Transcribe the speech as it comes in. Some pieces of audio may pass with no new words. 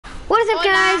What is up,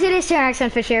 guys? It is Sharon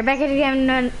Fish here, back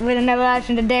again with another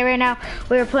option today. Right now,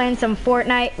 we are playing some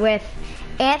Fortnite with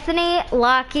Anthony,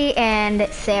 Lockie, and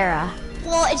Sarah.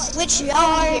 Well, it's which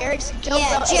Joey here. It's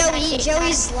Joey.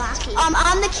 Joey's Lockie.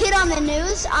 I'm the kid on the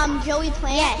news. Joey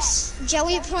Plants. Yes,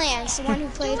 Joey Plants, the one who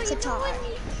played guitar.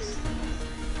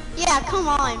 Yeah, come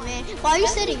on, man. Why are you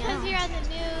sitting out? You're on the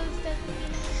news.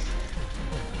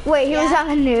 Wait, he was on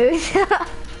the news.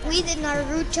 We did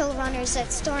Naruto runners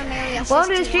at Storm Area.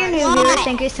 Welcome to the stream, new viewers.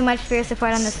 Thank you so much for your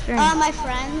support on the stream. My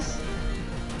friends.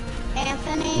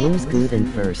 Anthony. Who's good in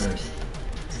first?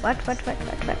 What?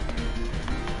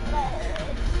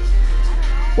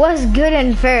 What's good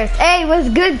in first? Hey, what's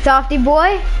good, softy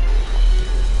boy?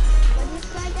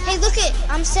 Hey, look it.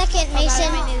 I'm second,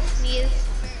 Mason.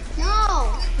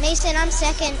 No, Mason, I'm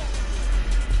second.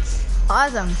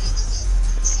 Awesome.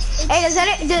 Hey,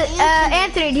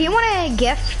 Anthony, do you want a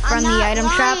gift from the item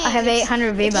shop? I have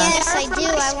 800 V-Bucks. Yes, I do.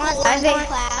 I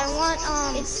want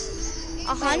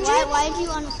 100. Why do you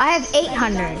want? I have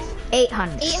 800.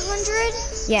 800. 800?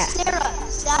 Yeah. Sarah,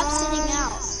 stop sitting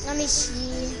out. Let me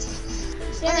see.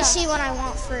 Let me see what I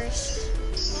want first.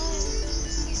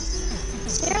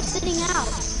 Sarah's sitting out.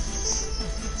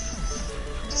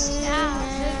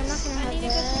 I'm not gonna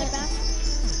have that.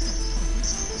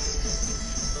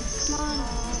 Come on.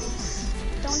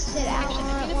 Don't sit out.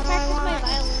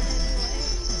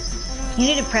 You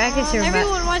need to practice your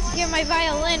Everyone wants to hear my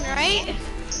violin, right?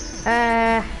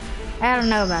 I don't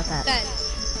know about that.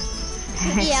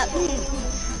 Yeah.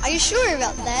 Are you sure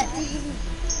about that?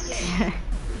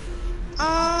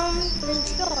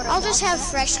 I'll just have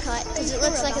fresh cut because it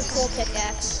looks like a cool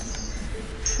pickaxe.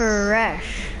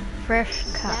 Fresh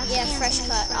cut. Yeah, fresh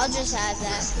cut. I'll just add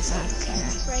that. Okay.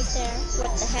 Right there.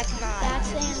 What the heck not?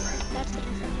 That's the answer.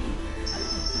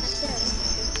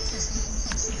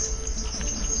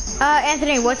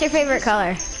 Anthony, what's your favorite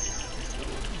color?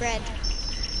 Red.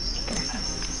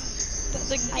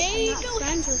 The gay I'm not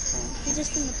friends with him. He's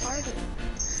just in the party.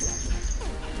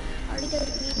 Party goes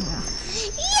to me.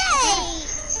 Yay!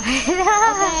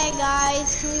 Okay, guys,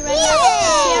 can we run out?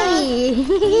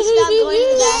 Stop going to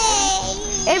the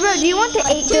bathroom. Hey, bro, do you want the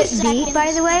 8-bit beat,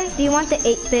 by the way? Do you want the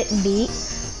 8-bit beat?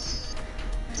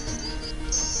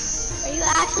 Are you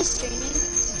actually streaming?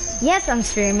 Yes, I'm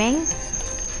streaming.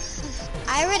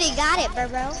 I already got it,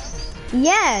 bro.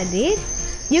 Yeah, dude.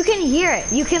 You can hear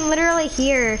it. You can literally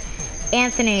hear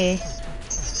Anthony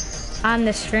on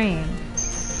the stream.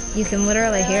 You can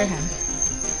literally hear him.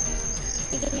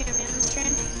 You can hear me on the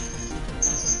stream?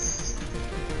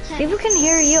 People can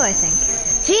hear you, I think.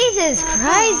 Jesus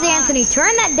Christ, Anthony,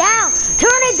 turn that down!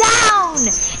 Turn it down!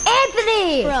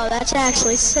 Anthony! Bro, that's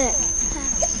actually sick.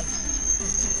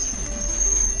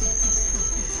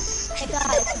 Hey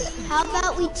guys, how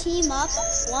about we team up?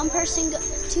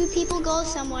 Two people go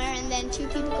somewhere, and then 2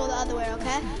 people go the other way,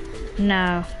 okay?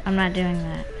 No, I'm not doing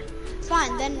that.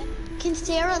 Fine, then can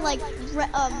Sarah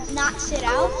not sit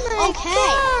out?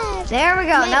 Okay. There we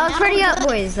go. Now let's ready up,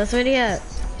 boys. Let's ready up.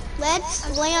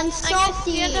 Let's land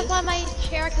salty. You end up on my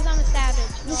chair because I'm a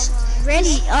savage. Just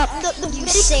ready up, you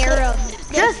Sarah.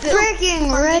 Just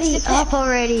freaking ready up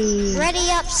already.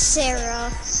 Ready up, Sarah.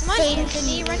 Come on,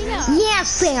 Anthony, ready up. Yeah,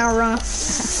 Sarah.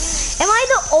 Am I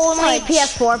the only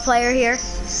PS4 player here?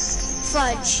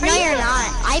 Fudge. No, you're not.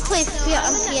 I play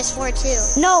on PS4 too.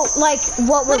 No, like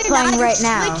what we're playing right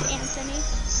now. Switch, Anthony.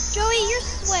 Joey, you're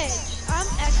Switch. I'm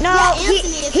actually. No,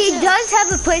 Yeah, he does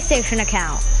have a PlayStation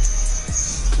account.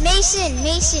 Mason,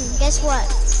 guess what?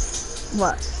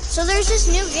 What? So there's this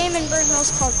new game in Burn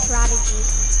Hills called Prodigy.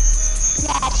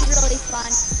 Yeah, it's really fun.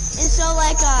 And so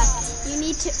you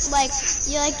need to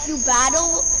you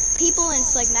battle people and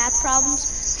it's like math problems.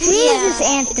 Jesus,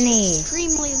 Anthony. It's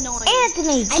extremely annoying.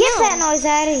 Anthony, get that noise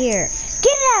out of here.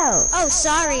 Get it out. Oh,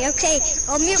 sorry. Okay,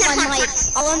 I'll mute my mic.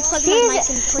 I'll unplug my mic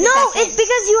and put it No, back it's in.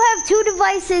 because you have 2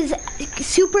 devices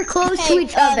super close to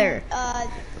each other.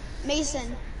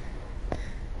 Mason.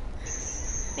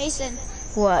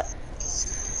 What?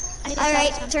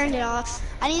 Alright, turned it off.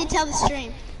 I need to tell the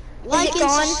stream. Like and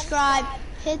subscribe,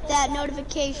 hit that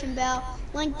notification bell,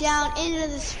 link down in the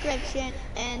description,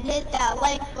 and hit that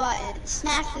like button.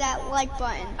 Smash that like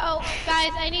button. Oh,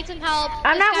 guys, I need some help.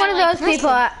 I'm not one of those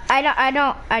people.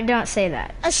 I don't say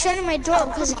that. I shut in my door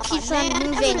because it keeps on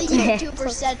moving.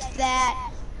 YouTubers,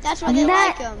 that's why they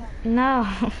like them. No.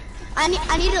 I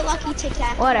need a lucky Tic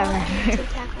Tac. Whatever. Tic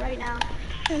Tac right now.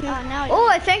 Oh,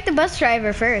 I thanked the bus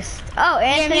driver first. Oh,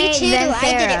 Anthony, me too. then I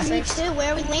did Sarah. it. Me too.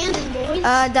 Where are we landing, boys?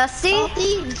 Dusty?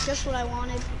 Salty? Just what I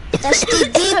wanted.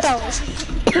 Dusty Deepos.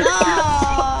 No.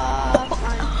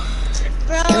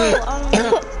 Bro.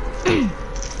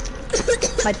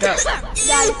 My throat.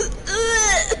 Guys.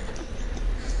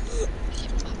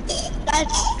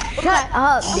 Yes. Shut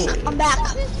up, dude. I'm back.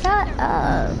 Shut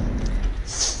up.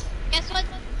 Guess what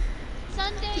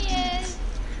Sunday is?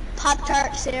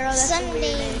 Pop-Tart, Sarah. That's Sunday,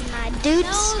 a weird name. my dudes.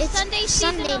 No, It's Sunday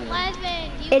season Sunday.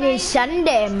 11. You It is guys-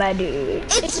 Sunday, my dude.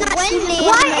 It's Wednesday.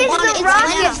 Why is the It's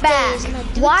rocket Wednesdays, back? my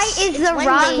dudes. Why is It's the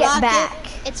Wednesday. rocket back?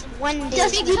 It's one day.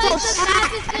 Just Because people the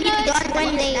map is It's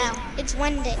one day. now. It's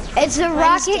one day. Is the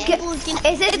rocket?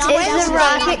 Wednesday. Is it? Not Is Wednesday. the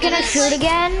rocket gonna shoot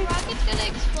again? The rocket's gonna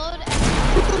explode.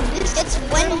 It's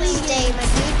Wednesday, my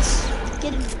dudes.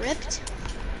 Getting ripped.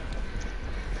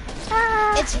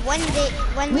 It's one day.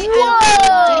 Wednesday.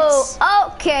 Whoa!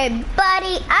 Okay,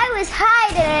 buddy. I was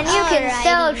hiding and you can Alrighty,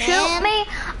 still shoot man. me.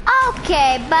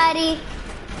 Okay, buddy.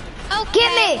 Okay,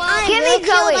 Give me, well, give me will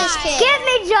kill Joey. this kid. Give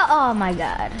me Joe. Oh my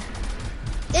God.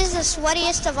 This is the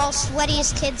sweatiest of all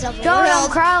sweatiest kids of the Joey, I'm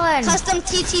world. crawling. Custom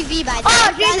TTV by the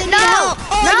Oh, way. Jesus, Rather no! than help.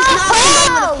 Oh, No! he's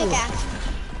not with a pickaxe.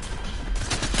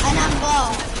 And I'm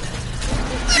low.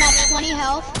 I'm at 20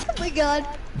 health. Oh my god.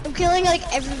 I'm killing like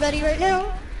everybody right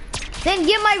now. Then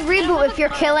get my reboot if you're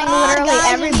killing Oh, literally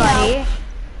guys, everybody.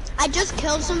 I just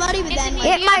killed somebody, but then Anthony,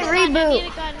 Hit you my have a gun. I reboot.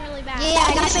 need a gun really bad. Yeah,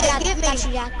 I got Get you, me, got get me. got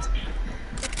you, got.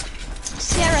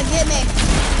 Sarah, get me.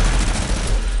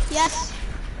 Yes.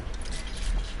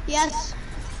 Yes.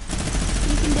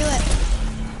 You can do it.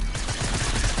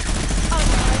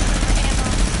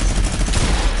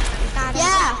 Got him.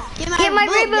 Yeah. Get my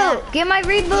boot, reboot. Get my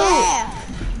reboot. Yeah.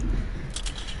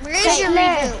 Where is Okay, your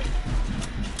there. reboot?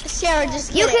 Sarah,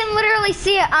 just You get it. can literally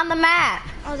see it on the map.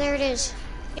 Oh, there it is.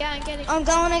 Yeah, I'm getting. I'm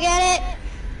going to get it.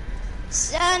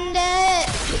 Send it.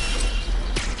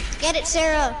 Get it,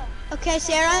 Sarah. Okay,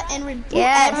 Sarah, and reboot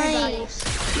Yes. everybody.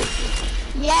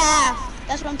 Yeah.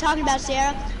 That's what I'm talking about,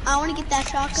 Sarah. I want to get that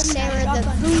shotgun. Sarah that the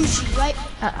shotgun. bougie. Right?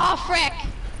 Oh, frick.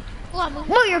 Come on, move.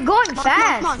 Whoa, you're going on,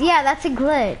 fast. come on. Yeah, that's a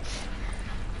glitch.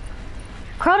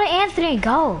 Crawl to Anthony,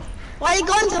 go. Why are you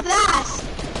going so fast?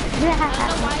 I don't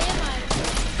know why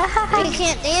am I? They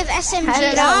can't. They have SMGs. I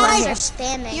don't know, Guys right? are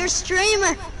spamming. You're a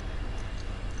streamer.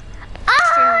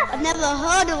 Ah! I've never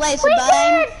heard of laser We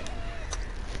button. did!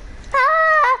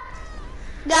 Ah!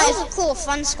 That Guys, was a cool,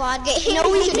 fun squad game. you know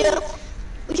what we should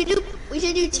do? We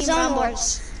should do Team Zone Rumble.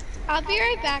 Wars. I'll be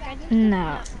right back. I need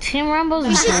No, Team Rumble's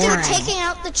We should do boring. taking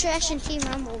out the trash and Team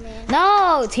Rumble, man.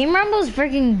 No, Team Rumble's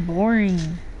freaking boring.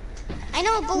 I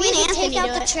know, but Me we and can Anthony take out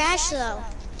do the it. trash though,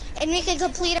 and we can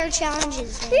complete our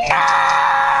challenges. Man.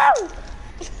 No!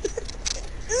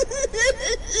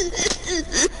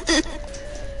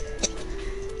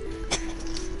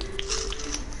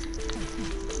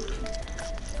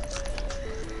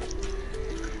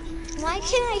 Why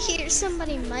can't I hear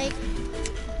somebody mic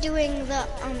doing the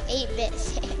 8-bit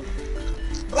thing?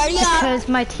 Ready up. Because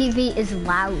my TV is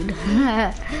loud.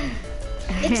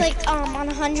 It's like on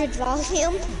 100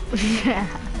 volume.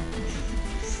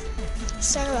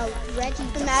 Sarah, ready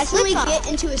to Imagine we flip up. get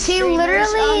into a She streamer's,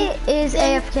 literally is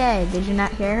thing. AFK. Did you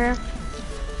not hear her?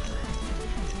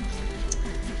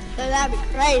 That'd be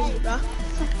crazy, bro.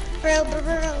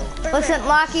 Bro. Listen,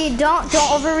 Lockie, don't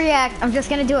overreact. I'm just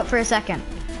gonna do it for a second.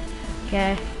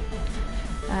 Okay.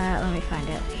 Let me find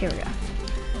it. Here we go.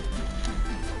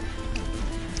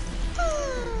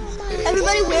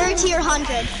 Everybody wear a tier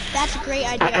 100. That's a great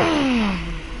idea. I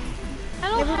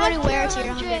don't Everybody have wear tier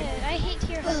tier 100. 100. I hate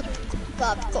tier 100.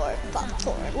 Popcorn.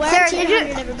 Wear Sarah, a tier did 100,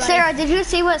 you? everybody. Sarah, did you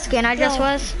see what skin I just No.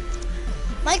 was?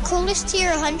 My coolest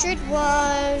tier 100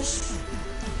 was.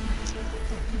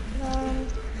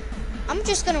 I'm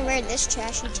just gonna wear this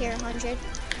trashy tier 100.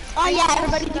 Oh yeah,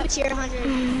 everybody do a tier 100.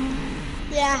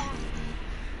 Yeah.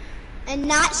 And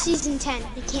not season 10.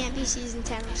 It can't be season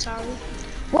 10, I'm sorry.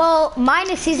 Well, mine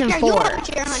is season Yeah, you 4. have a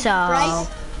tier 100, So. right?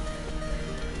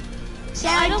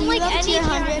 Sarah, I don't do like you have a any tier tier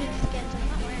 100? 100 skins. I'm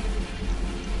not wearing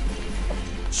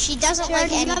it. She doesn't Sarah, like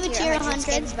do you any have a tier tier 100 100?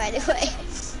 skins, by the way.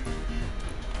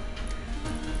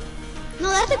 No,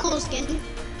 that's a cool skin,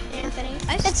 Anthony.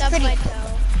 I That's stubbed pretty my cool. toe.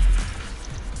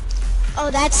 Oh,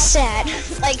 that's sad.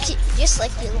 Like, just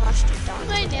like you lost your dog.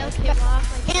 My nail came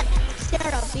off. Like, Can't,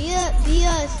 Sarah, be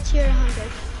a tier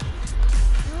 100.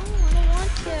 no, I don't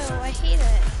want to. I hate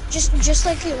it. Just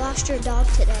like you lost your dog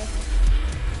today.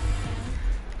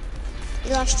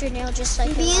 You lost your nail just like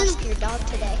you Be in- lost your dog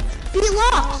today. Be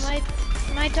Oh, lost.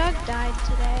 my dog died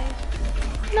today.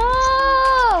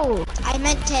 No! I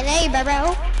meant today,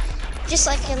 bro. Just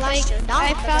like you lost your dog.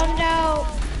 I bro. found out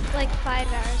like 5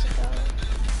 hours ago.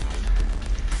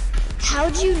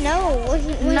 How'd you know? Was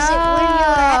it when you No.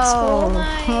 were at school?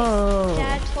 My Oh.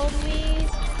 dad told me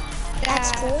At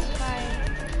school?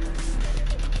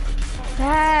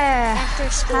 After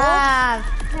school?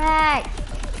 Hey.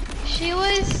 She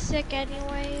was sick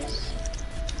anyways.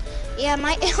 Yeah,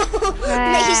 my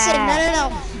Mason.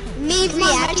 No. Me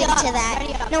reacting to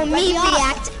that. No,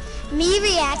 me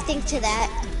reacting to that.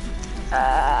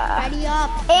 Ready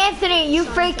up. Anthony, you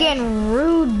freaking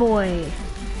rude boy.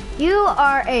 You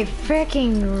are a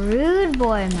freaking rude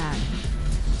boy, man.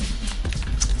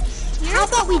 How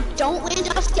about we don't land,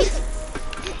 Justin?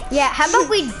 Yeah, how about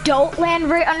we don't land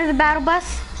right under the battle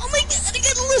bus? Oh my god, I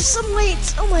gotta lift some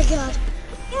weights. Oh my god.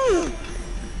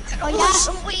 Oh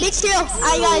yeah, me too.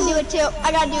 I gotta do it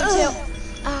too.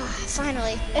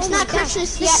 Finally. It's not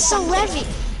Christmas yet. This is so heavy.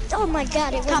 Oh my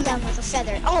god, it went down like a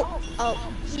feather. Oh,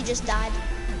 he just died.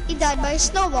 He died by a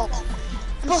snowball.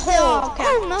 Behold. Okay.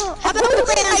 Oh no. How about we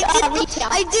land retail?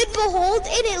 I did behold,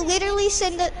 and it literally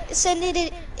sent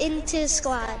it into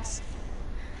squads.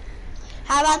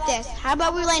 How about this? How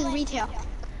about we land retail?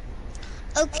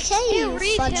 Okay, Dude,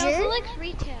 retail. Who fudger. likes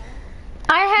retail?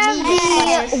 I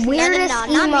have the weirdest not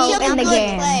emote me. in the I'm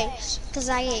game. good, cause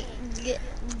I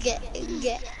get.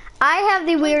 I have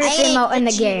the weirdest I ain't emote in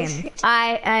the the game.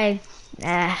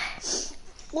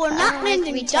 Well, we're not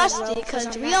landing retail, Dusty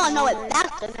because we all know it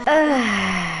back then.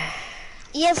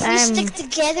 Yeah, if we stick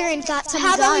together and got some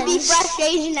How about we be guns. fresh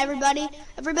Asian, everybody?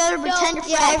 Everybody pretend you're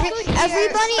Yeah,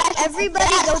 fresh. everybody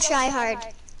go try hard.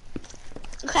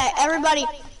 Okay, everybody,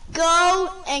 go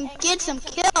and get some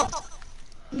kills.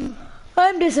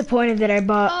 I'm disappointed that I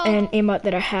bought an emote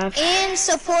that I have. And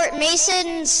support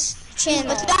Mason's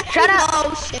channel. It's actually Shut up.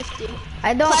 low shifty.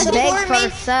 I don't beg for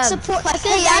a sub. Support.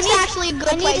 Hey, that's actually a good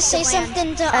I need to place say to land.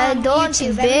 something to I don't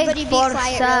YouTube. beg Everybody be for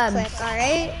quiet subs. real quick,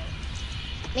 alright?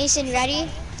 Mason, ready?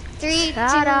 3, 2, 1.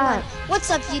 Shut up. What's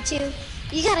up, YouTube?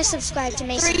 You gotta subscribe to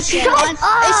Mason's 3, 2, channel. 1. If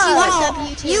you What's want up,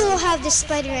 YouTube. You will have the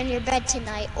spider in your bed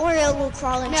tonight, or it will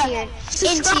crawl into your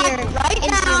Subscribe right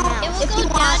now. mouth. It will If go you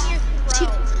down want your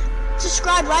throat.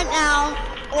 Subscribe right now,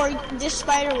 or this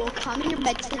spider will come in your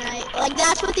bed tonight. Like,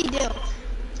 that's what they do.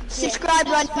 Subscribe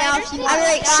right now if you want.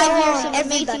 Alright, God, here's so some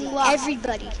everybody, amazing love.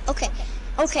 everybody.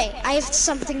 Okay, I have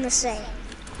something to say.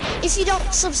 If you don't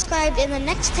subscribe in the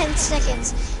next 10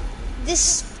 seconds,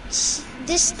 this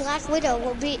Black Widow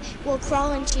will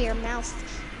crawl into your mouth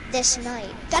this night.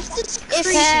 That's just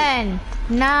crazy. 10,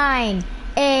 9,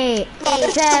 8,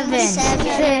 7,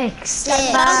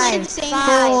 6, 5,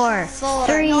 4,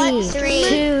 3,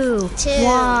 2,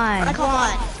 1. Come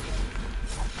on.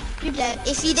 You're dead.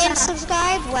 If you didn't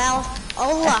subscribe, well,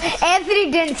 oh luck.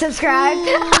 Anthony didn't subscribe.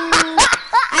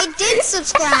 I did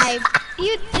subscribe.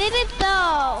 You did it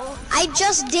though. I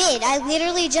just did. I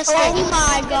literally just Oh did.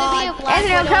 my Gonna be god. a Black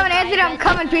Anthony, I'm Widow coming. Anthony, I'm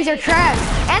coming. Piece of trash.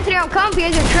 Anthony, I'm coming.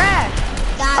 Piece of trash.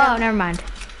 Got Oh, him. never mind.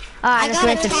 Oh, I just got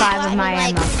a wasted tag 5 of my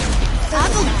like- ammo.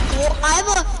 I have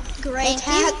a great Thank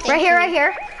you. Right here, right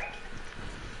here.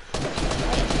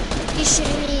 You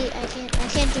shooting me? I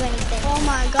can't do anything. Oh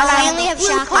my god. I only have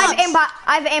shotguns.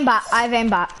 I have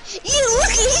aimbot. You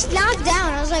look, he's knocked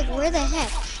down. I was like, where the heck?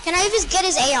 Can I just get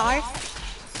his AR?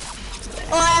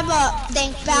 Oh, I have a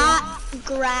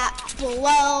bat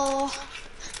below.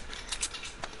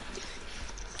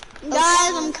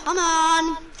 Guys, I'm coming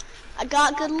on. I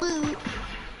got good loot.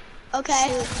 Okay.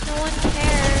 No one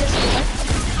cares.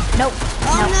 Nope.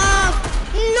 Oh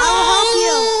No! I'll help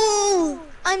you.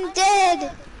 I'm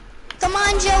dead. Come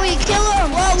on, Joey, kill him.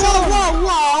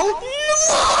 Whoa.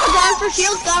 Got him for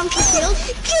shields,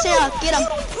 Sarah, get him.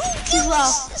 He's low.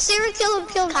 Sarah, kill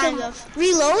him. Kind of.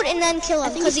 Reload and then kill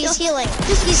him, think because he's he's still- healing.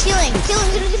 He's healing. Kill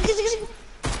him. Get him.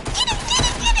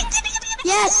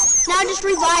 Yes. Now just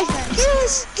revive him. Get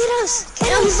us.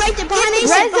 No, he's right there behind Mason.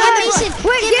 Mason. Behind Mason.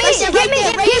 Wait, Get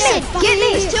get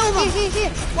me. There's two of them.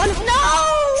 Here. No.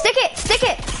 Stick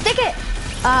it.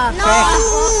 No.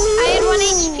 I had 1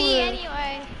 HP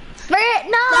anyway. Frick.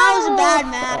 No. That was a bad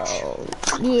match.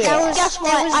 Yeah. Guess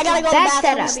what? I gotta go to the That's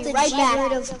bathroom. setup. I'll be The right G back.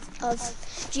 word of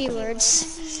G words.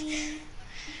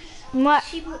 What?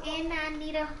 And I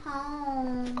need a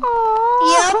home.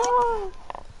 Oh.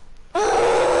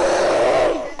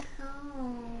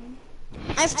 Home.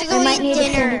 I have to I go might eat need to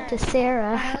send dinner. it to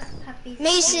Sarah. Those puppies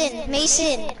Mason,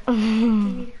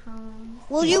 need home.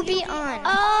 will you be on?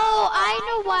 Oh, I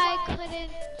know why I couldn't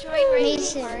join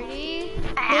Rachel's Mason. party.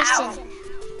 Mason.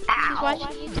 She's watching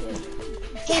YouTube.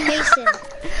 Hey, Mason.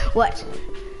 What?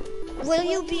 Will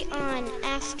you be on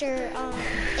after,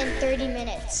 in 30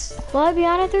 minutes? Will I be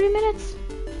on in 30 minutes?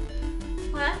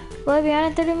 What? Will I be on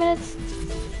in 30 minutes?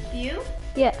 You?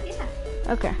 Yeah. Yeah.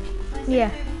 Okay.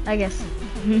 Yeah, I guess.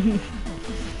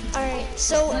 Alright,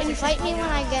 so invite me when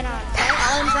I get on, okay?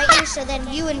 I'll invite you, so then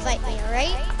you invite me,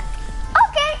 alright?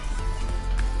 Okay.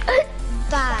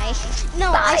 Bye.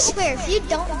 No, I swear, if you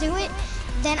don't do it,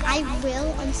 then I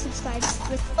will unsubscribe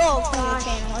to your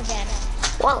channel again.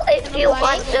 Well, if you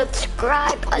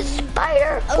unsubscribe, a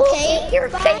spider will eat your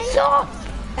face off.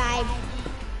 Bye.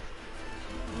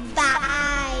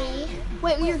 Bye.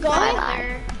 Wait, you're going?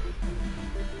 Bye.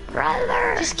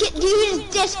 Brother. Just you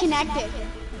just disconnected.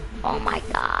 Oh my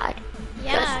god.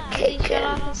 Yeah, Just he kick shut him.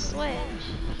 off the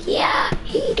switch. Yeah,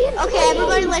 he didn't. Okay, leave.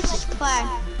 everybody, let's just play.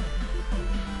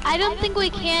 I don't think we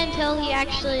can until he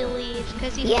actually leaves,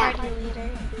 because he's Yeah. party leader.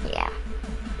 Yeah.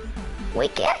 We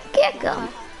can't kick him.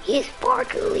 He's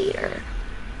party leader.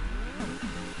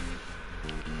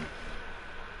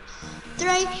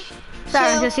 3, Sorry,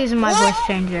 I'm 2, just using my 1. voice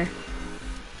changer.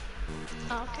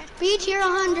 Oh, okay. Be tier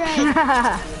 100.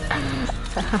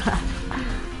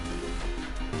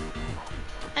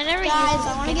 I never Guys, used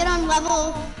I want to get on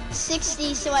level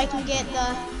 60 so I can get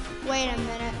the... Wait a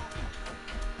minute.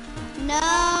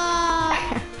 No.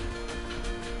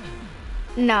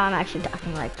 No, I'm actually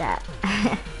talking like that.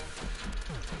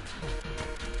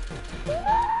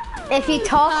 If you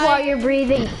talk while you're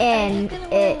breathing in,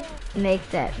 it makes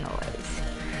that noise.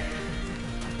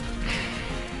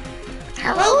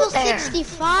 Hello Level there.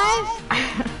 65?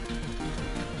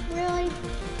 Really?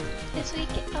 this week.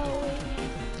 Oh, wait.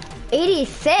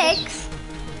 86?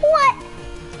 What?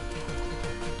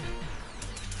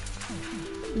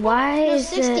 Why No,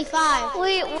 is it? 65.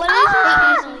 Wait, what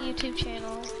is his YouTube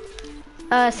channel?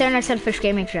 Sarah Next Fish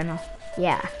Gaming Channel.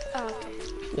 Yeah, Oh, okay.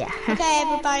 yeah. Okay,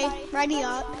 everybody, ready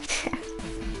up.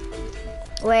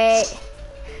 Wait.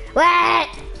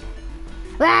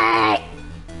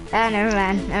 Oh, never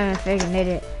mind. I'm a freaking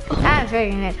idiot.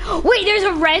 Wait, there's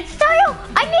a red style?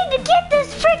 I need to get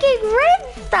this freaking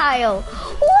red style.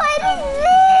 What is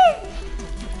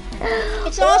this?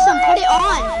 It's awesome. Put it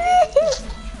on.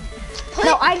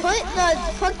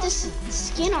 Put the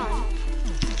skin on.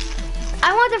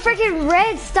 I want the freaking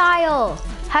red style.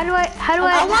 How do I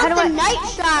I want the night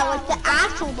style with the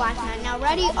actual Black Knight. Now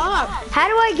ready up. how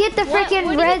do I get the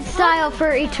freaking red style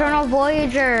for Eternal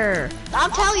Voyager? I'll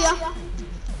tell you.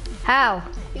 How?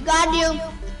 You gotta do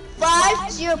 5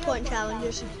 0-point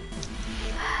challenges.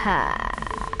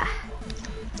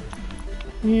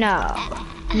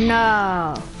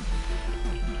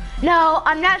 No,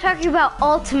 I'm not talking about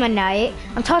Ultima Night.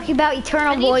 I'm talking about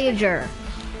Eternal Voyager.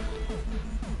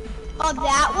 Oh,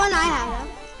 that one I have.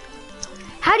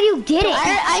 How do you get it?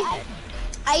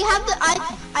 I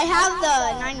have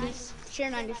the 90s, tier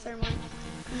 93 one.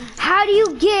 How do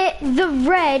you get the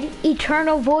red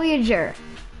Eternal Voyager?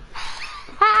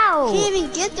 How? You can't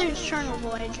even get the Eternal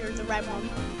Voyager, the red one.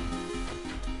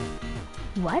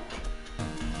 What?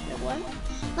 The what?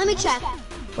 Let me check.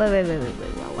 Wait,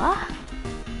 what?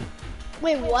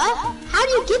 Wait, what? How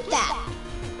do you get that?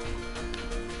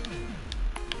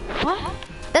 What?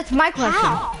 That's my question.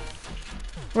 How?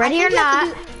 Ready I or think you have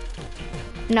not?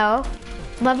 to No.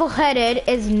 Level-headed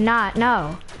is not.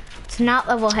 No. It's not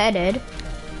level-headed.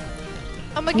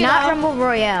 I'm gonna get Not out. Rumble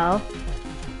Royale.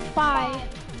 Bye.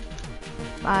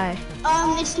 Bye.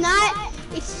 It's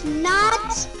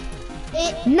not.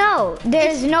 No,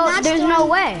 there's It's no not no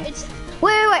way. It's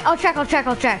Wait. I'll check.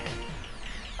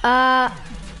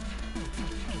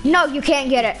 No, you can't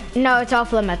get it. No, it's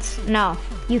off limits. No,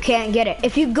 you can't get it.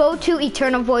 If you go to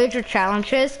Eternal Voyager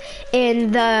challenges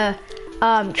in the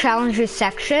challenges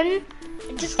section,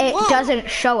 it whoa. doesn't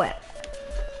show it.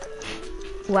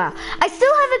 Wow. I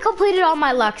still haven't completed all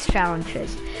my Lux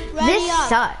challenges. Ready This up.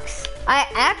 sucks. I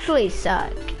actually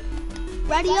suck.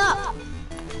 Ready up.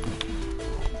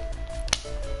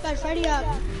 Guys, ready up.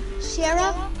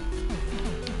 Sierra?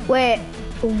 Wait,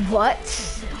 what?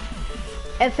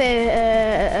 If it,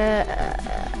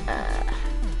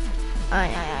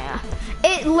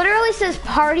 it literally says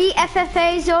Party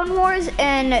FFA Zone Wars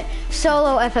and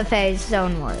Solo FFA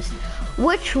Zone Wars.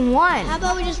 Which one? How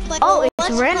about we just play? Oh, it's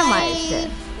let's randomized.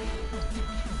 play-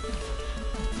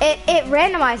 It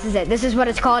randomizes it. This is what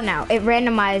it's called now. It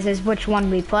randomizes which one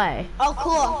we play. Oh,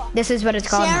 cool. This is what it's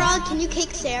called Sarah, now. can you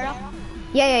kick Sarah?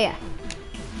 Yeah.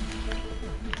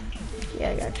 Yeah,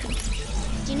 I got you.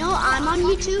 Do you know I'm on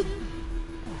YouTube?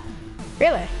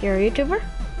 Really? You're a YouTuber?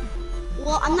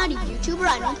 Well, I'm not a YouTuber.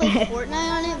 I don't play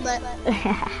Fortnite on it, but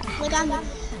like I'm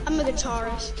a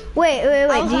guitarist. Wait.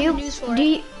 I'll Do have you news for do it.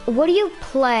 you, what do you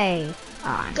play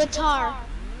on? Guitar.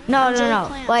 No. Enjoy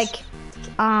plants. Like,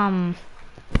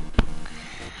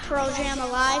 Pro Jam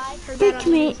Alive. Heard Freak that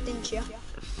on me. news, didn't you?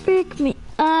 freak me.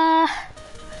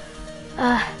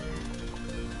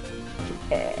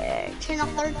 Channel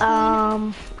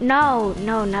 13. No,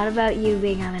 not about you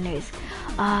being on the news.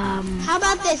 How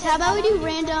about this? How about we do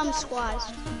random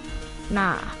squads?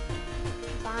 Nah.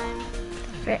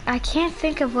 Fine. I can't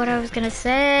think of what I was gonna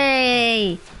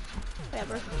say.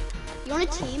 Whatever. You want a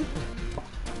team?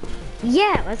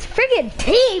 Yeah, let's friggin'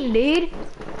 team, dude.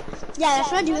 Yeah,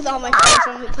 that's what I do with all my friends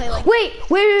when we play like. Wait.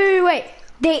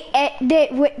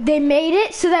 They made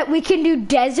it so that we can do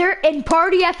desert and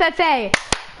party FFA.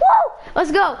 Woo!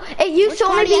 Let's go. It used to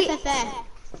only be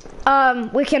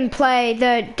FFA? we can play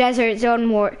the desert zone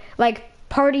more like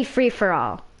party free for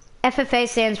all. FFA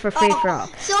stands for free for all.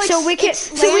 So we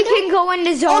can go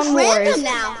into zone wars. Random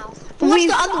now. What's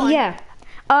the other one? Yeah.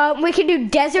 We can do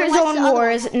desert zone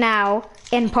wars now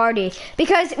in party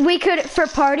because we could for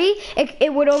party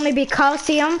it would only be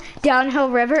Coliseum, Downhill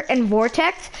River, and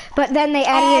Vortex. But then they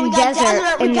added in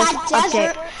desert in this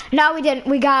update. No, we didn't.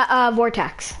 We got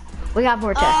Vortex. We got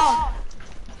Vortex. Oh.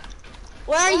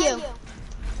 Where are you?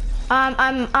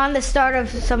 I'm on the start of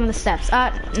some of the steps.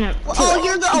 No. Oh,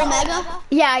 you're the Omega?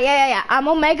 Yeah. I'm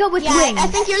Omega with wings. I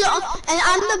think you're the, and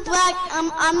I'm the black,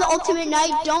 I'm the Ultimate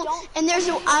Knight,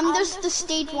 I'm just the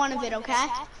stage 1 of it, okay?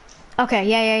 Okay,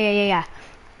 yeah.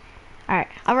 Alright,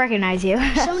 I'll recognize you.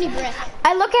 So many bricks.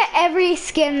 I look at every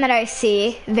skin that I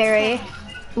see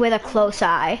with a close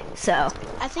eye, so.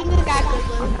 I think we got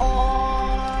good loot.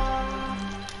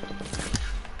 Oh.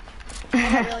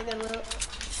 Really good loot.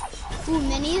 Ooh,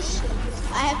 minis.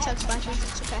 I have chug splashes,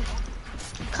 it's okay.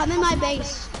 Come in my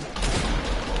base.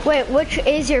 Wait, which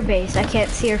is your base? I can't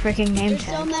see your freaking name There's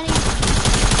tag. so many.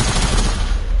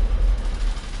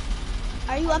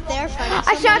 Are you up there fighting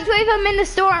I somebody? shockwave him in the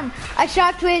storm. I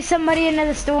shockwave somebody into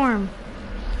the storm.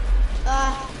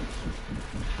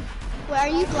 Where are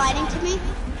you gliding to me?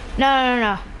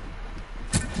 No.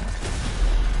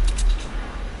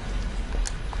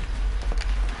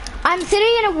 I'm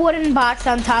sitting in a wooden box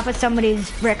on top of somebody's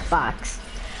brick box.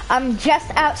 I'm just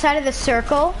outside of the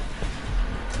circle.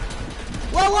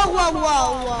 Whoa.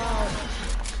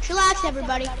 Chillax,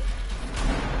 everybody.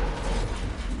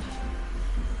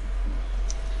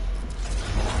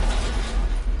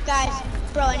 Guys,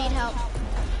 bro, I need help.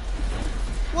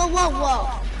 Whoa.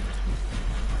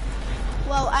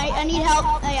 Whoa, I need help.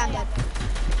 Oh, yeah, I'm dead.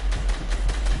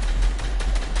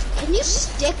 Can you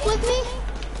stick with me?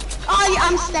 Oh,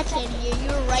 I'm spectating you. You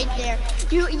were right there.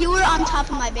 You were on top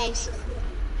of my base.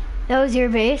 That was your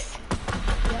base?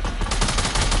 Yep.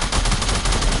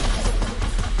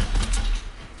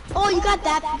 Oh, you got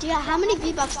that. How many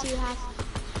V-Bucks do you have?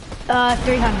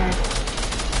 300.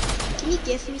 Can you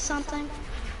give me something?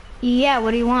 Yeah,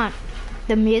 what do you want?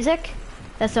 The music?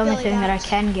 That's the only Billy thing that I Bounce.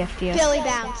 can gift you. Billy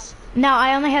Bounce. No,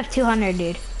 I only have 200,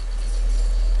 dude.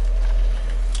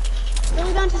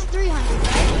 Billy Bounce is 300,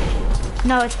 right?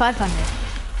 No, it's 500.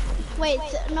 Wait,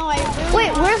 no, I really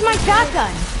Wait, want- where's my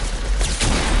shotgun?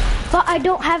 But I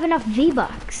don't have enough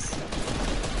V-Bucks.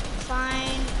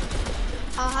 Fine.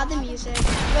 I'll have the music.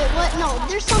 Wait, what? No,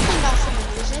 there's something else in the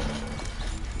music.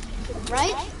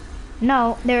 Right?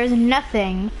 No, there is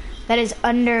nothing that is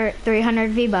under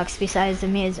 300 V-Bucks besides the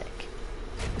music.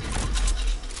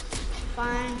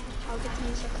 Fine. I'll get the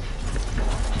music.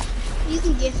 You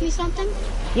can give me something?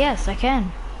 Yes, I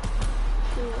can.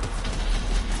 Cool.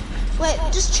 Wait,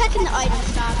 just checking the item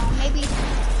stock. Maybe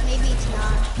it's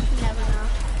not. You never know.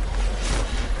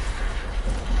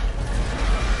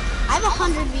 I have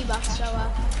 100 V-Bucks, so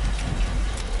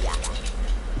yeah.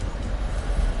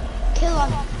 Kill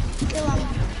him,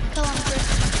 Chris.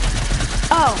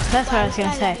 Oh, that's what I was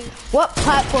gonna say. What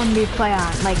platform do you play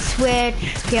on? Like Switch,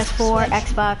 PS4, Switch.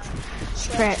 Xbox?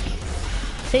 Frick.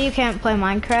 So you can't play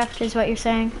Minecraft is what you're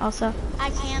saying also? I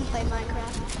can play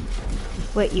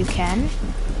Minecraft. Wait, you can?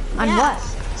 On Yeah, what?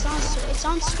 It's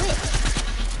on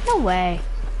Switch. No way.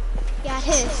 Yeah, it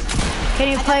is. Can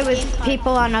you I play got the with game card.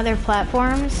 people on other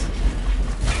platforms?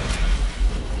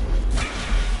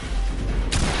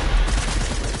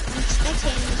 I'm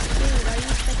spectating this dude. Are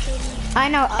you spectating? I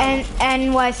know,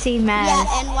 NYC Maz. Yeah,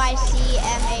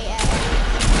 NYCMAS.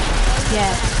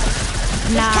 Yeah.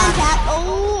 Nah.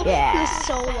 Oh, Yeah. he was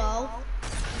so low.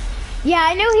 Yeah,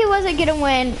 I knew he wasn't gonna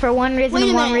win for one reason Wait a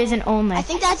and one minute. reason only. I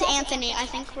think that's Anthony. I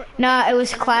think we're... No, it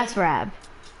was Class Rab.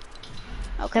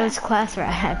 Okay. That was Class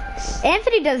Rab.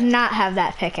 Anthony does not have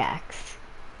that pickaxe.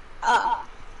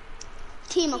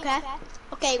 Team, okay?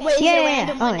 Okay, wait, is it a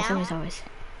random one now? Always.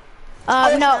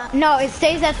 it's not. No, it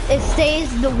stays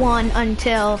the one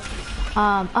until,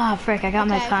 oh frick, I got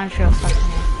my Okay. contrail stuck in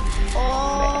here.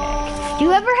 Oh. Do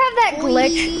you ever have that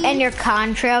glitch Wee. and your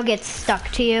contrail gets stuck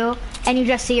to you and you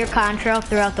just see your contrail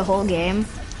throughout the whole game?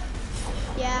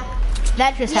 Yeah.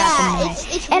 That just Yeah, happened to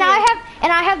me. it's and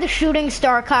weird. I have the shooting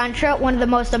star contrail, one of the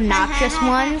most obnoxious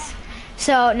ones.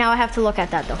 So now I have to look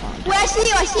at that the whole time. Wait, I see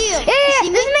you. Yeah, You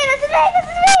see this me? is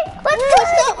me. Let's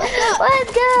go. What's up?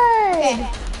 Let's go. Okay.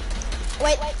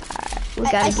 Wait. We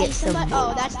gotta I see get some. somebody.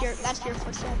 Oh, that's your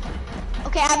footstep.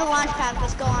 Okay, I have a launch pad.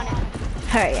 Let's go on it.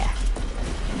 Hurry, yeah.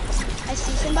 I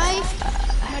see somebody.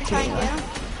 I'm gonna try and get him.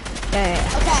 Yeah.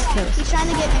 Okay, he's trying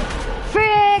to get me.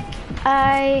 Frick!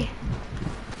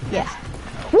 Yeah.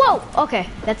 Whoa! Okay,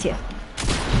 that's you.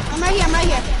 I'm right here, I'm right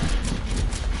here.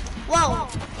 Whoa.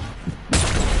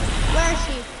 Where is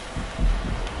he?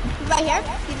 He's right here?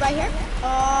 He's right here?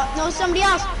 No, somebody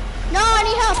else. No, I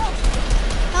need help.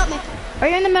 Help me. Are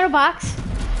you in the middle box?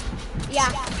 Yeah.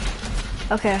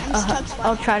 Okay,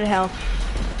 I'll try to help.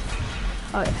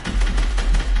 Oh yeah.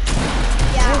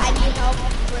 Yeah, I need help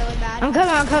really bad. I'm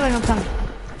coming.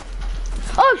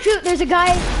 Oh shoot, there's a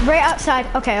guy right outside.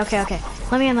 Okay.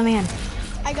 Let me in.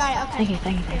 I got it, okay.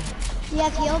 Thank you. You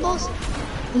have healables?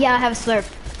 Yeah, I have a slurp.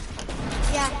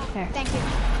 Yeah, Here. thank you.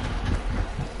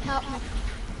 Help me.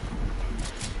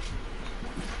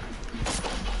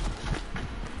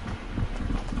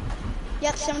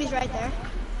 Yep, somebody's right there.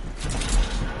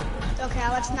 Okay,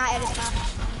 let's not edit that.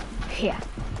 Yeah.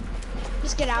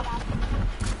 Just get out.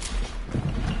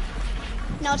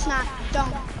 No, it's not.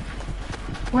 Don't.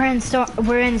 We're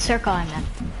in circle, I meant.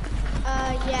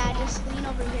 Yeah, just lean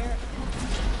over here.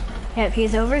 Yep,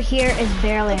 he's over here is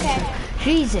barely in Okay. circle.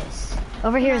 Jesus.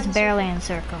 Over here is on, barely in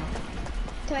circle.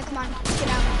 Come on, get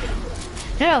out.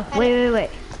 No, wait.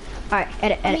 Alright,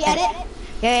 edit. Can we edit?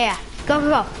 Yeah.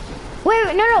 Go.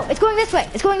 Wait, no, it's going this way.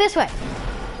 Okay. It's going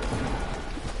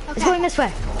this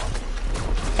way.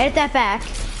 Edit that back.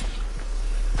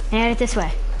 And edit this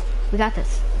way. We got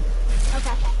this.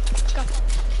 Okay, let's go.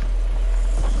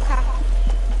 Okay.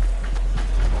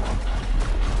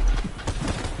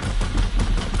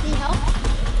 Need help?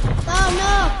 Oh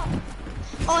no!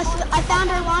 Oh, I found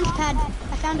our launch pad.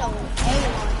 I found a launch pad.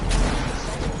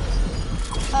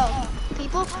 Oh,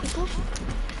 people?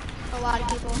 A lot of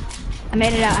people. I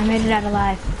made it out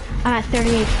alive. I'm at 30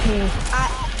 HP.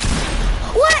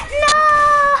 What? You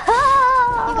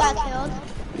No! got killed?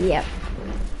 Yep.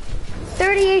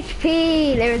 30 HP.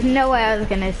 There was no way I was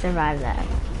gonna survive that.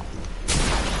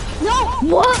 No!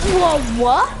 What?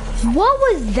 What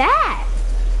was that?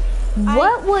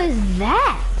 What was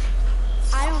that?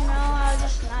 I don't know, I was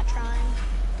just not trying.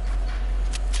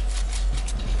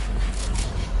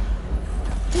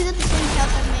 He's at the same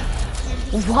house as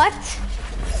me. What?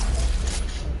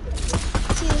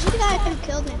 See, this is the guy who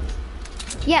killed me.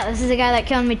 Yeah, this is the guy that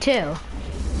killed me too. I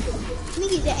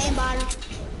think he's the aimbot.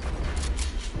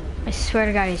 I swear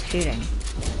to God, he's shooting.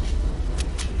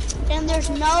 And there's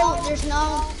no,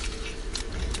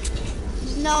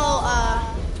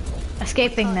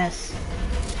 Escaping this.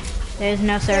 There's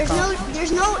no circle.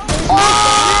 there's no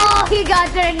Oh, he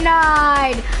got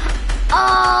denied.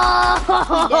 Oh,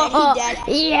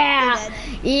 He dead.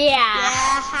 Yeah.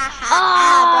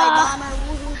 Bright bomber.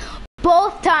 Woohoo.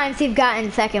 Both times he's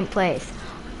gotten second place.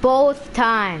 Both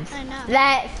times. I know.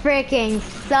 That freaking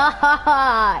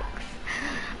sucks.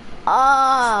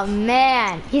 Oh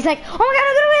man. He's like, oh my God,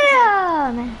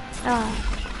 I'm gonna win. Oh,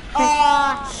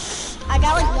 man. I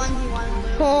got like 1v1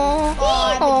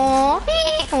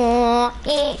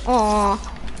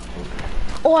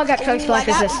 Oh, I got choice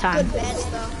selectors this time. Good bets,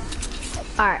 though.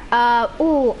 Alright,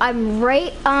 ooh, I'm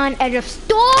right on edge of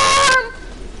storm!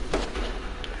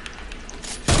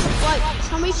 What?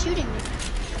 Somebody's shooting me.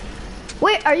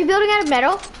 Wait, are you building out of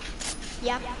metal?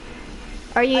 Yep.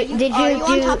 Are you, did Are you you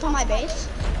do... on top of my base?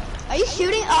 Are you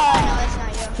shooting? Oh, no, that's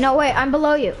not you. No, wait, I'm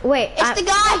below you. Wait, It's the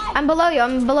guy! I'm below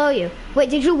you. Wait,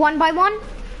 did you 1x1?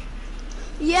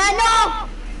 Yeah,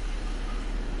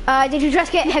 no! Did you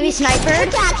just get heavy sniped?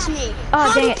 Pickaxe me! Oh,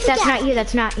 How dang do it, that's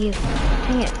not pickaxe? you.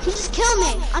 Dang it. He just killed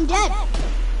me. I'm dead.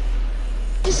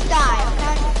 Just die,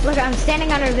 okay? Look, I'm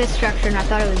standing under this structure and I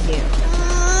thought it was you.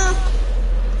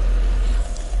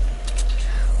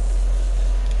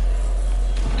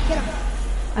 Get him.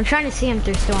 I'm trying to see him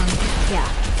through storm. Yeah.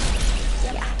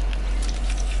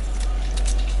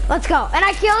 Let's go. And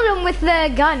I killed him with the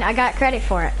gun. I got credit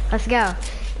for it. Let's go.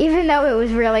 Even though it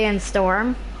was really in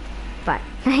storm. But,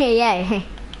 yay.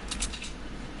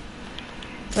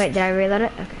 Wait, did I reload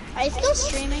it? Okay. Are you still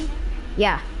streaming?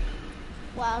 Yeah.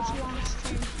 Wow, it's a long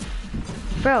stream.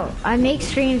 Bro, I make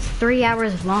streams 3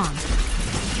 hours long.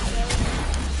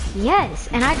 Yes,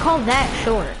 and I call that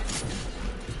short.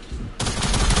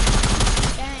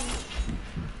 Dang.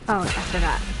 Oh, I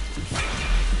forgot.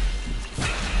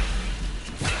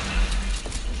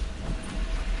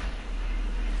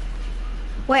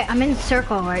 Wait, I'm in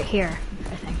circle right here,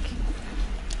 I think.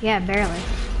 Yeah, barely.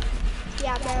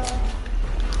 Yeah, barely.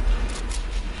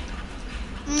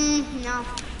 No.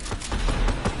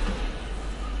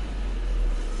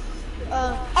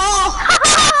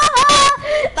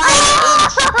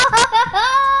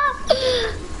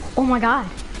 Oh my God,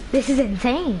 this is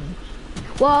insane.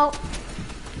 Well,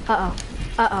 uh-oh.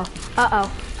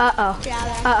 Uh-oh. Get out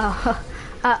of there. Uh-oh.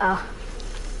 Uh-oh.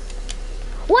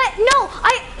 What? No!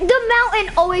 The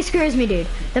mountain always screws me, dude.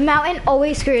 The mountain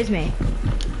always screws me.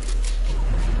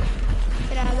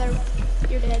 Get out of there.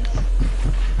 You're dead.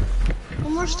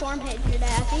 One more storm hit, you're dead.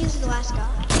 I think this is the last guy.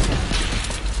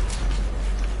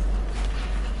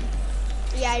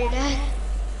 Yeah, you're dead.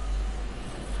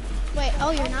 Wait,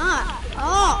 oh, you're not.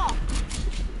 Oh.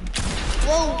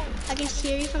 Whoa, I can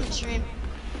hear you from the stream.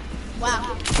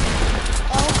 Wow.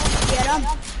 Oh, get him.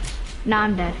 Nah,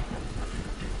 I'm dead.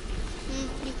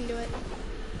 You can do it.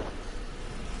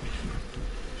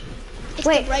 It's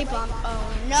Wait. the right bomb.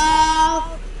 Oh,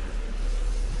 no.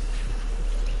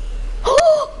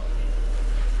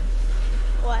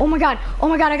 What? Oh my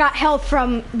god, I got health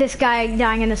from this guy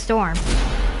dying in the storm. Oh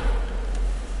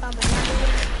my god.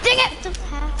 Dang it! What the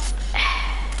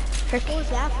heck? What was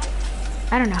that?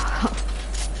 I don't know.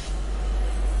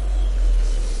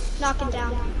 Knock it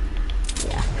down.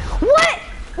 What?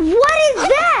 What is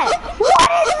that?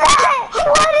 What is that?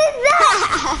 What is that?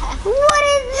 What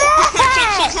is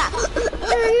that?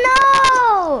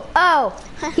 No! Oh,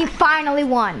 he finally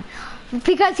won.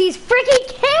 Because he's freaking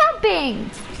camping!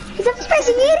 He's a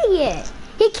freaking idiot!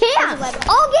 He camps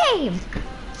all game!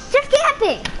 Just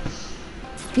camping!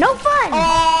 No fun!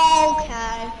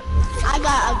 Okay. I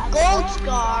got a gold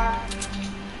scar.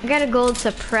 I got a gold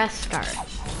suppress scar.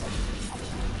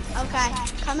 Okay.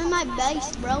 Come in my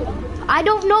base, bro. I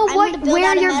don't know I'm gonna build where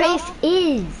out a your metal. base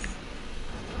is.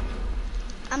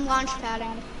 I'm launch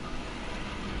padding.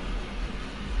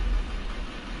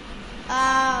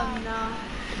 Oh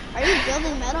no. Are you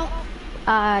building metal?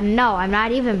 No, I'm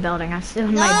not even building. I'm still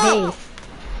in my No. base.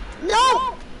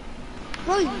 No!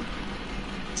 Bro,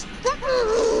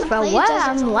 Bro, what?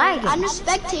 I'm lagging. I'm just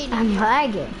spectating. I'm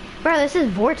lagging. Bro, this is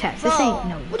Vortex. This Bro, ain't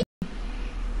no...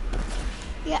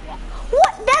 Yeah.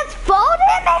 What? That's fall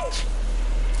damage?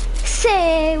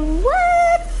 Say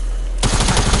what?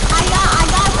 I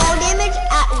got low damage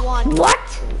at 1.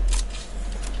 What?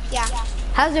 Yeah.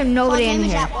 How's there Low nobody in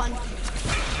damage here? at 1.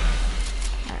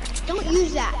 Don't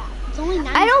use that. It's only 9.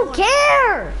 I don't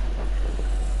care.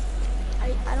 I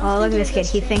don't Oh, look at think this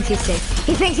kid. you're He thinks he's good safe.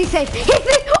 He thinks he's safe. He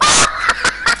thinks...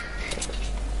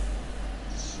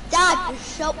 Dad,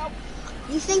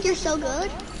 you think you're so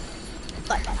good?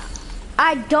 But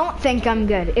I don't think I'm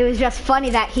good. It was just funny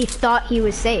that he thought he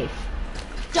was safe.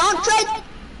 don't try.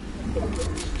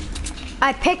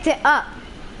 I picked it up.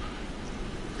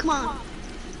 Come on.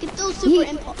 Get those super Yeet.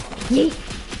 impulse. Yeet.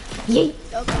 Yeet.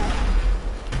 Okay.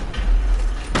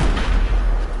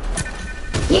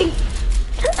 Yeet.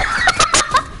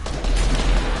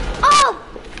 Oh,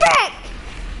 frick!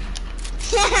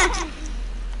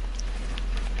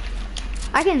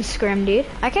 I can scrim, dude.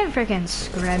 I can freaking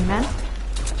scrim, man.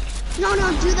 No,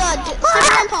 do the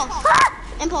super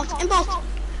impulse. Impulse.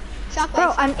 Shockwave.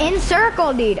 Bro, I'm in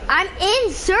circle, dude. I'm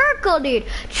in circle, dude.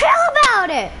 Chill about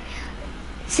it.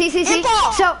 See.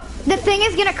 Impulse. So the thing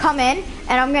is gonna come in,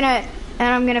 and I'm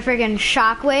gonna freaking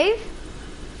shockwave.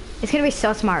 It's gonna be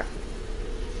so smart.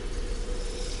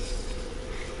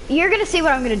 You're gonna see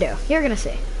what I'm gonna do. You're gonna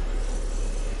see.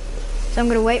 So I'm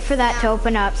gonna wait for that to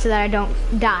open up so that I don't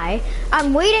die.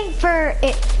 I'm waiting for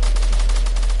it.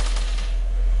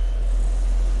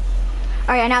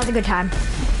 All right, now's a good time.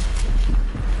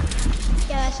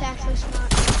 Yeah, that's actually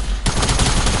smart.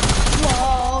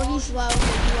 Whoa, he's low.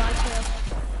 You are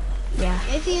too. Yeah.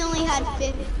 If he only had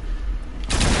 50.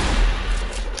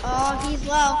 Oh, he's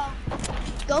low.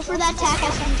 Go for that tac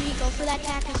SMG. Go for that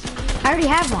tac SMG. I already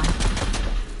have one.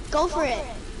 Go for it.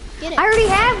 Get it. I already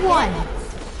have one.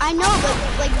 I know, but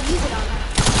like use it on him.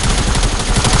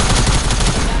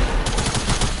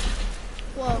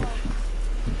 Whoa.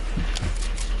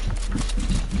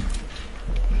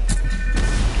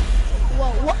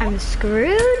 Whoa, what? I'm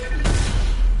screwed.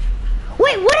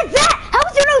 Wait, what is that? How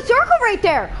is there no circle right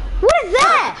there? What is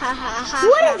that?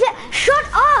 What is that? Shut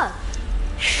up.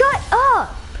 Shut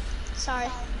up. Sorry.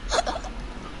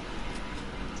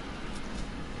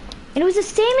 And it was the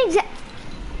same exact.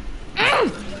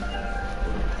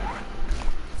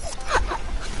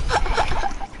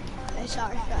 Okay,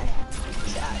 sorry.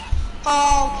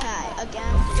 Okay,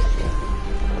 again.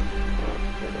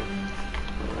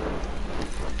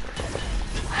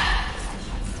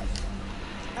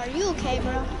 Are you okay,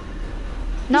 bro?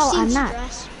 No, You seem I'm not.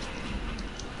 stressed.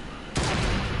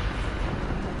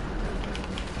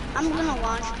 I'm gonna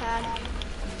launch pad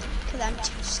because I'm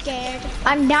too scared.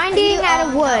 I'm 90ing out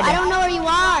of no, wood. I don't know where you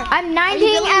are. I'm Are you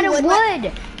 90ing out building of wood?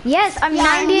 wood. Yes, I'm Yeah,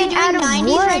 are you 90ing out of doing 90s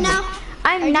wood. right now?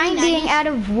 I'm Are you doing 90ing 90s? out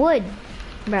of wood.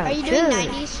 Bro, Are you doing dude.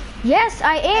 90s? Yes,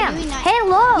 I am. doing 90s?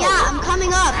 Hello. Yeah, I'm coming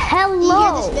up. Hello. You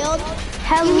hear this build?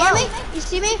 Hello. You hear me? You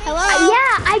see me? Hello?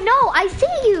 Yeah, I know. I see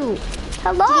you.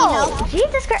 Hello. Do you know?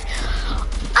 Jesus Christ.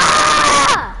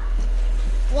 Ah!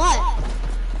 What?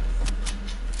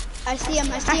 I see him.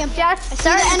 I see him. Just I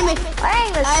see the enemy.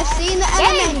 playing this I've seen the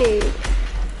game, enemy. dude.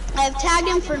 I have tagged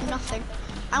him for nothing.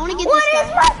 I want to get What this is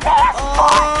guy. my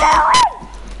passport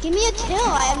doing? Give me a kill.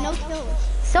 I have no kills.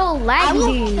 So I will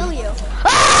laggy. kill you.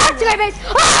 Ah! To my base.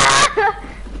 Ah!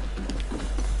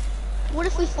 What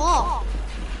if we fall?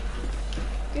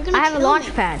 You're gonna I have a kill launch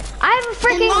me. pad. I have a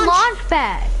freaking launch. launch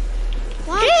pad.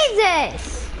 Launch.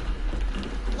 Jesus.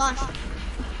 Launch.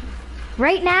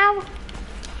 Right now?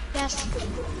 Yes.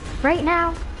 Right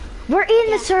now? We're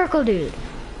in the circle, dude.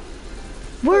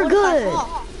 We're What if I good.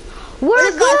 fall? We're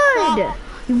if I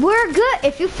good. We're good.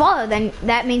 If you follow, then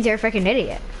that means you're a freaking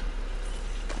idiot.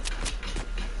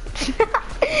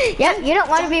 Yep, you don't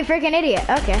want to be a freaking idiot.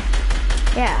 Okay.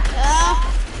 Yeah.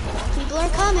 People are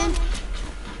coming.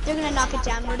 They're gonna knock it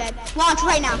down. We're dead. Launch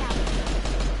right now.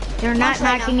 They're not Launch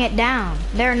right knocking it down.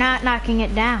 They're not knocking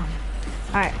it down.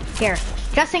 All right, here.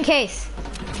 Just in case.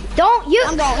 Don't you?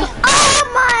 I'm going.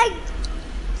 Oh my!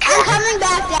 I'm coming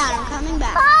back down. I'm coming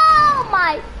back. Oh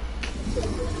my!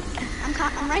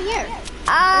 I'm right here.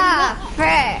 Ah,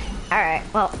 frick. All right.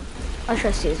 Well, let's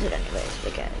just use it anyways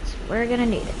because we're gonna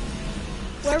need it.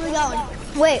 Where are we going?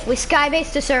 Wait, we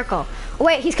skybase the circle.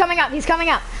 Wait, he's coming up. He's coming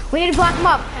up. We need to block him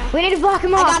up. We need to block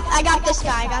him up. I got this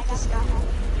guy. I got this guy.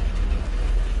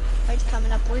 He's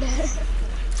coming up. We're dead.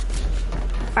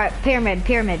 All right, pyramid,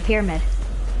 pyramid, pyramid.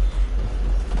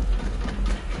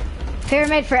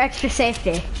 Pyramid for extra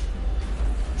safety.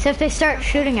 So if they start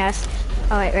shooting us,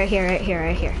 oh wait, right here, right here,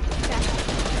 right here.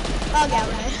 Oh yeah,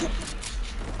 we're dead.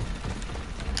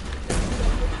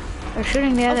 They're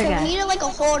shooting the other Okay, guy. we need like a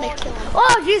hole to kill him.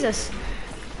 Oh Jesus!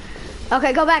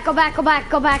 Okay, go back, go back, go back,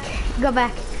 go back, go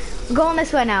back. We're going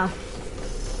this way now.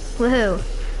 Woohoo!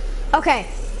 Okay,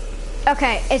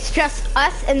 okay, it's just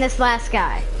us and this last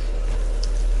guy.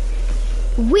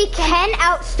 We can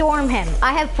outstorm him.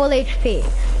 I have full HP.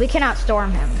 We can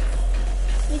outstorm him.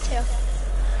 Me too.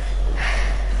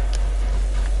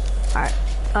 Alright.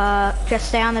 Just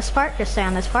stay on this part. Just stay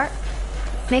on this part.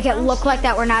 Make it look like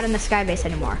that we're not in the skybase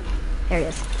anymore. There he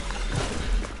is.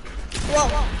 Whoa.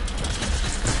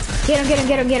 Get him, get him,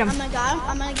 get him, get him. I'm gonna get him.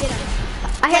 I'm gonna get him.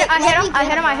 I hit him, I Wait, hit let him, me I get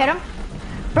hit him, I hit him.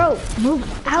 Bro, move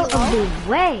out of the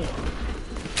way.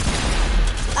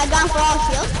 I got him for all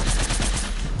shield.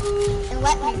 And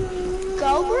let me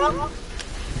go, bro.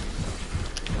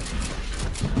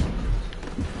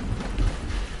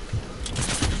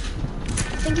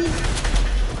 I think he's...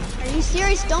 Are you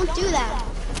serious? Don't do that.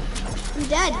 I'm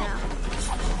dead now.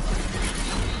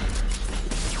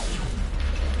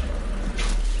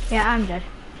 Yeah, I'm dead.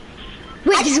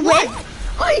 Wait, I did you just win?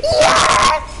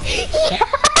 Yes! Yes!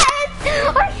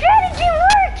 Our strategy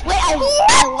worked! Wait, I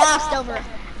lost over.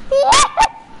 Yes!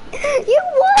 You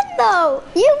won though!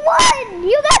 You won!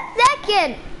 You got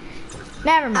second!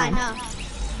 Never I mind. know.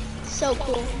 So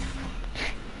cool.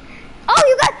 Oh,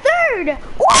 you got third!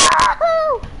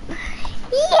 Whoa!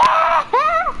 Yeah!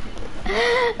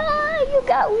 Oh, you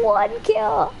got one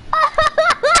kill.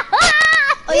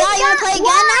 Oh yeah, you wanna play again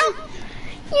now?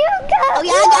 You got Oh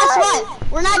yeah, guess what?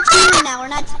 We're not teaming now. We're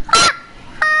not.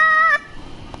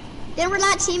 Then we're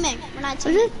not teaming. We're not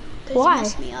teaming. 'Cause Why? You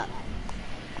messed me up.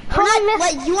 We're not.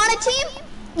 Wait, you want a team?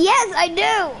 Yes, I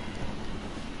do.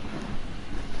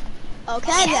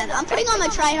 Okay then. I'm putting on my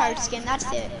tryhard skin. That's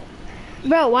it.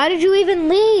 Bro, why did you even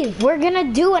leave? We're gonna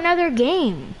do another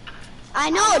game. I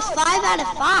know it's 5 out of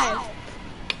 5.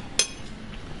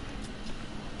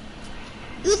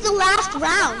 It was the last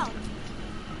round.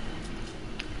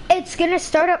 It's gonna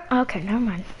start up. Okay, never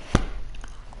mind.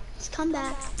 Just come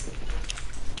back.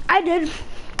 I did.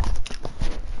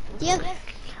 Do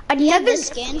you have this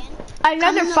skin? Another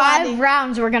Come in the 5 lobby.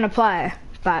 rounds we're gonna play,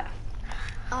 but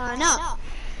No.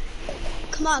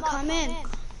 Come on, come in.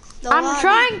 The I'm lobby.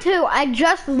 trying to. I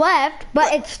just left,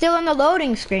 but it's still in the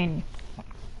loading screen.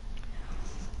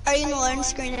 Are you in the loading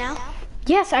screen now?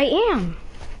 Yes, I am.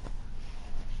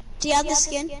 Do you have the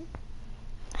skin?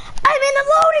 I'm in the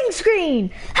loading screen.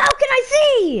 How can I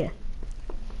see?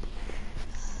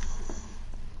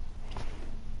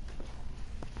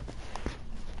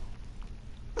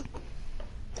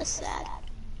 That's sad.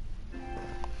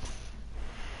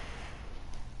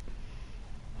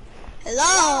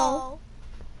 Hello?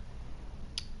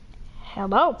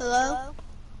 Hello. Hello?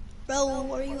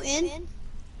 Bro, are you in?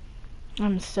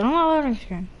 I'm still in the loading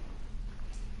screen.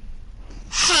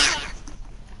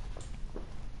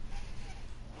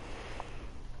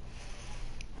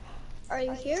 Are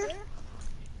you here?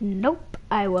 Nope.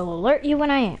 I will alert you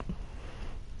when I am.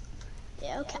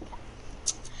 Yeah, okay.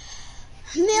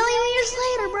 million years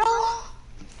later, bro.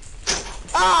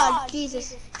 Oh,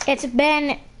 Jesus. It's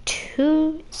been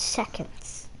 2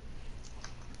 seconds.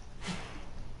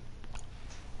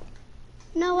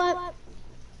 You know what?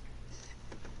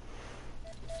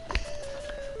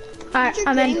 Alright, You're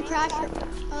I'm in. getting pressure.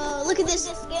 Oh, look at this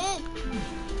skin.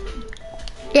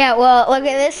 Yeah, well, look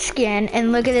at this skin,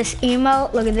 and look at this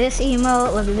emote, look at this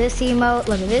emote, look at this emote,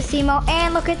 look at this emote,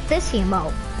 and look at this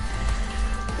emote.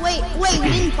 Wait, you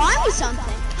didn't buy me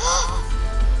something.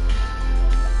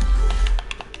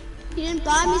 You didn't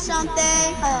buy me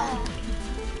something.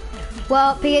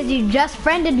 Well, because you just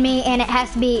friended me, and it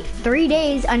has to be 3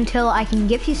 days until I can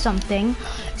give you something,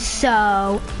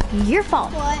 so your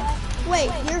fault. What?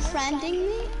 Wait, you're friending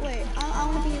me? Wait, I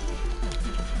want to be.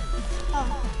 Oh.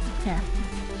 Yeah.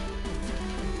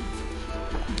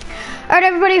 Alright,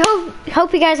 everybody,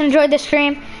 hope you guys enjoyed this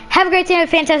stream. Have a great day, have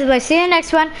a fantastic life. See you in the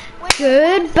next one.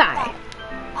 Goodbye.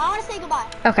 I want to say goodbye.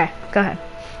 Okay, go ahead.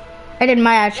 I did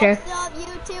my outro. What's up,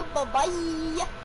 YouTube? Bye-bye.